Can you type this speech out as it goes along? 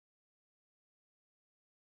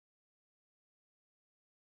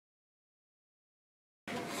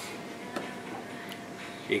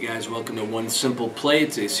Hey guys, welcome to One Simple Play.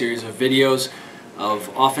 It's a series of videos of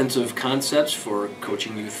offensive concepts for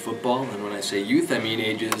coaching youth football. And when I say youth, I mean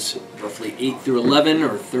ages roughly 8 through 11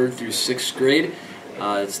 or 3rd through 6th grade.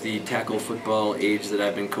 It's the tackle football age that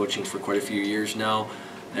I've been coaching for quite a few years now.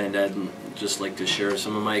 And I'd just like to share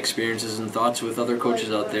some of my experiences and thoughts with other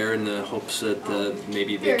coaches out there in the hopes that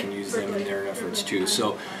maybe they can use them in their efforts too.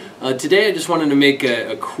 So today I just wanted to make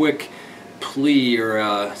a quick plea or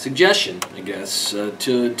a suggestion, I guess,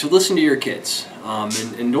 to listen to your kids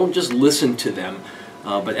and don't just listen to them,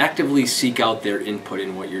 but actively seek out their input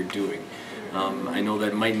in what you're doing. I know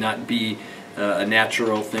that might not be a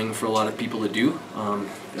natural thing for a lot of people to do.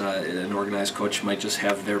 An organized coach might just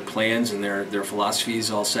have their plans and their philosophies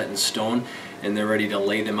all set in stone and they're ready to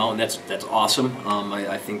lay them out, and that's awesome.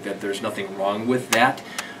 I think that there's nothing wrong with that.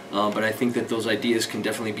 But I think that those ideas can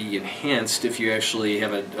definitely be enhanced if you actually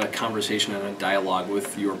have a conversation and a dialogue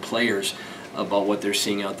with your players about what they're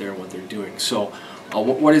seeing out there and what they're doing. So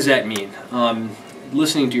what does that mean?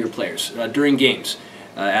 Listening to your players during games,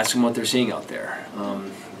 ask them what they're seeing out there.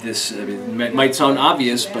 This might sound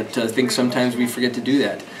obvious, but I think sometimes we forget to do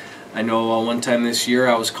that. I know one time this year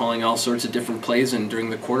I was calling all sorts of different plays, and during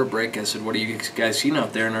the quarter break I said, "What are you guys seeing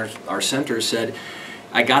out there?" And our center said,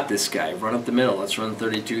 "I got this guy, run up the middle, let's run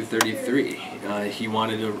 32-33. He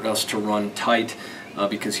wanted us to run tight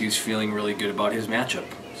because he was feeling really good about his matchup.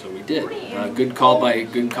 So we did. Good call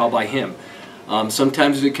by him.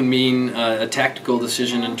 Sometimes it can mean a tactical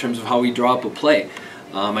decision in terms of how we draw up a play.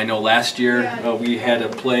 I know last year we had a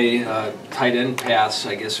play, tight end pass,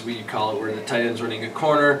 I guess we call it, where the tight end's running a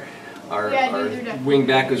corner, our wing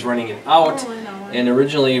back was running it out, and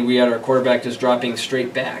originally we had our quarterback just dropping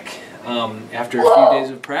straight back. After a few days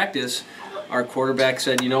of practice, our quarterback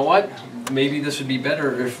said, "You know what, maybe this would be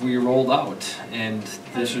better if we rolled out, and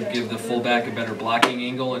this would give the fullback a better blocking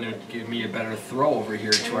angle and it would give me a better throw over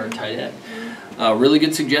here to our tight end." Really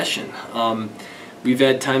good suggestion. We've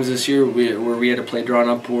had times this year where we had a play drawn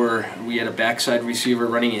up where we had a backside receiver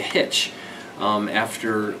running a hitch.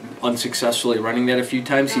 After unsuccessfully running that a few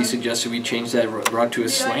times, he suggested we change that route to a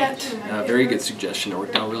slant. Very good suggestion. It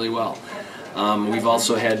worked out really well. We've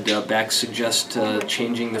also had backs suggest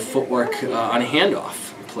changing the footwork on a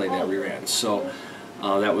handoff play that we ran. So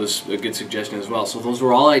that was a good suggestion as well. So those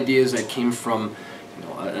were all ideas that came from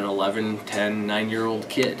an 11, 10, 9-year-old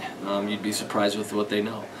kid. You'd be surprised with what they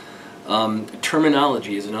know.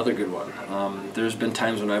 Terminology is another good one. There's been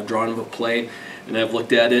times when I've drawn up a play and I've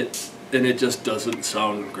looked at it and it just doesn't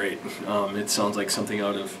sound great. It sounds like something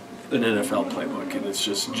out of an NFL playbook, and it's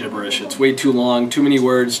just gibberish. It's way too long, too many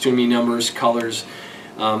words, too many numbers, colors.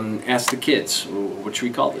 Ask the kids, what should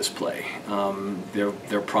we call this play?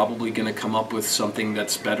 They're probably going to come up with something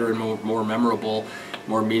that's better and more memorable,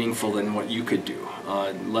 more meaningful than what you could do.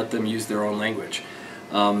 Let them use their own language.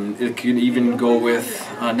 It can even go with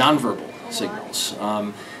nonverbal signals.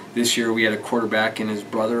 This year we had a quarterback and his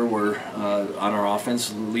brother were on our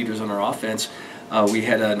offense, leaders on our offense. We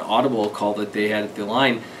had an audible call that they had at the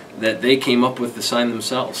line that they came up with the sign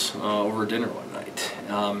themselves over dinner one night.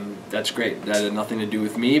 That's great. That had nothing to do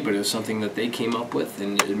with me, but it was something that they came up with,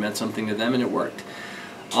 and it meant something to them, and it worked.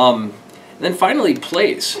 Then finally,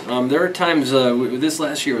 plays. There are times, this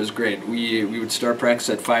last year was great. We would start practice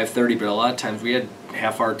at 5:30, but a lot of times we had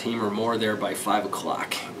half our team or more there by 5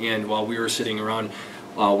 o'clock. And while we were sitting around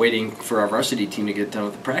waiting for our varsity team to get done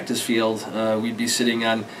with the practice field, we'd be sitting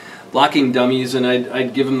on blocking dummies, and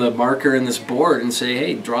I'd give them the marker and this board and say,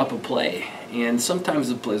 "Hey, drop a play." And sometimes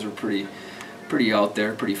the plays were pretty out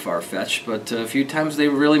there, pretty far-fetched, but a few times they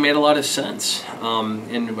really made a lot of sense.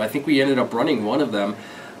 And I think we ended up running one of them,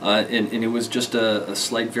 and it was just a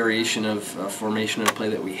slight variation of formation of play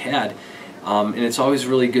that we had. And it's always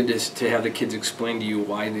really good to have the kids explain to you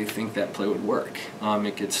why they think that play would work.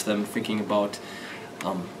 It gets them thinking about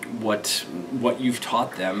what you've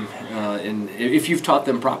taught them, and if you've taught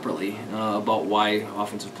them properly about why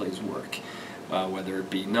offensive plays work, whether it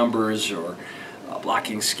be numbers or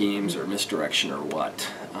blocking schemes or misdirection or what.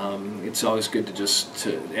 It's always good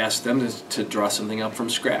to ask them to draw something up from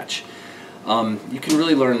scratch. You can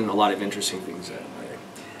really learn a lot of interesting things that way.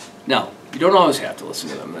 Now, you don't always have to listen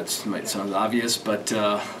to them. That might sound obvious, but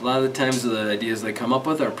a lot of the times the ideas they come up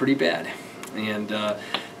with are pretty bad, and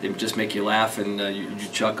they just make you laugh, and you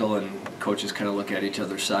chuckle, and coaches kind of look at each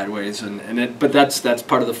other sideways, but that's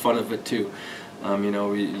part of the fun of it too.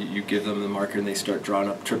 You give them the marker and they start drawing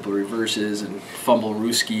up triple reverses and fumble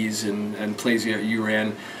rooskies and plays you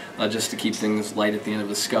ran just to keep things light at the end of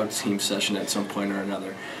a scout team session at some point or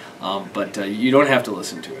another. But you don't have to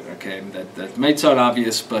listen to it, okay? That might sound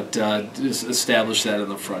obvious, but just establish that in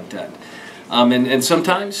the front end. And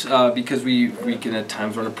sometimes, because we can at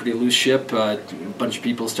times run a pretty loose ship, a bunch of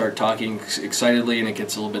people start talking excitedly and it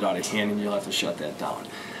gets a little bit out of hand, and you'll have to shut that down.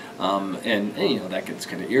 And you know, that gets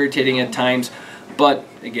kind of irritating at times. But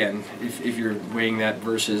again, if you're weighing that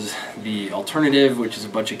versus the alternative, which is a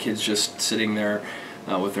bunch of kids just sitting there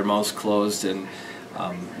with their mouths closed and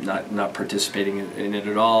not participating in it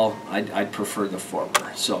at all, I'd prefer the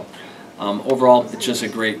former. So overall, it's just a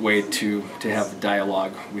great way to have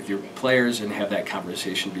dialogue with your players and have that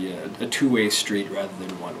conversation be a two-way street rather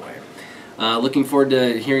than one-way. Looking forward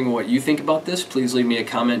to hearing what you think about this. Please leave me a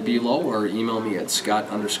comment below or email me at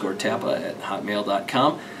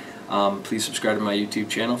scott_tappa@hotmail.com. Please subscribe to my YouTube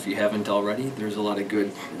channel if you haven't already. There's a lot of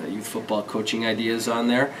good youth football coaching ideas on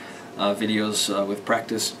there. Videos with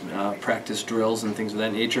practice drills and things of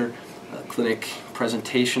that nature. Clinic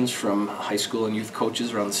presentations from high school and youth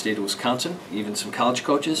coaches around the state of Wisconsin, even some college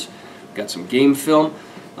coaches. Got some game film.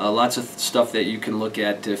 Lots of stuff that you can look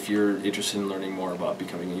at if you're interested in learning more about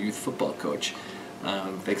becoming a youth football coach.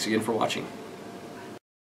 Thanks again for watching.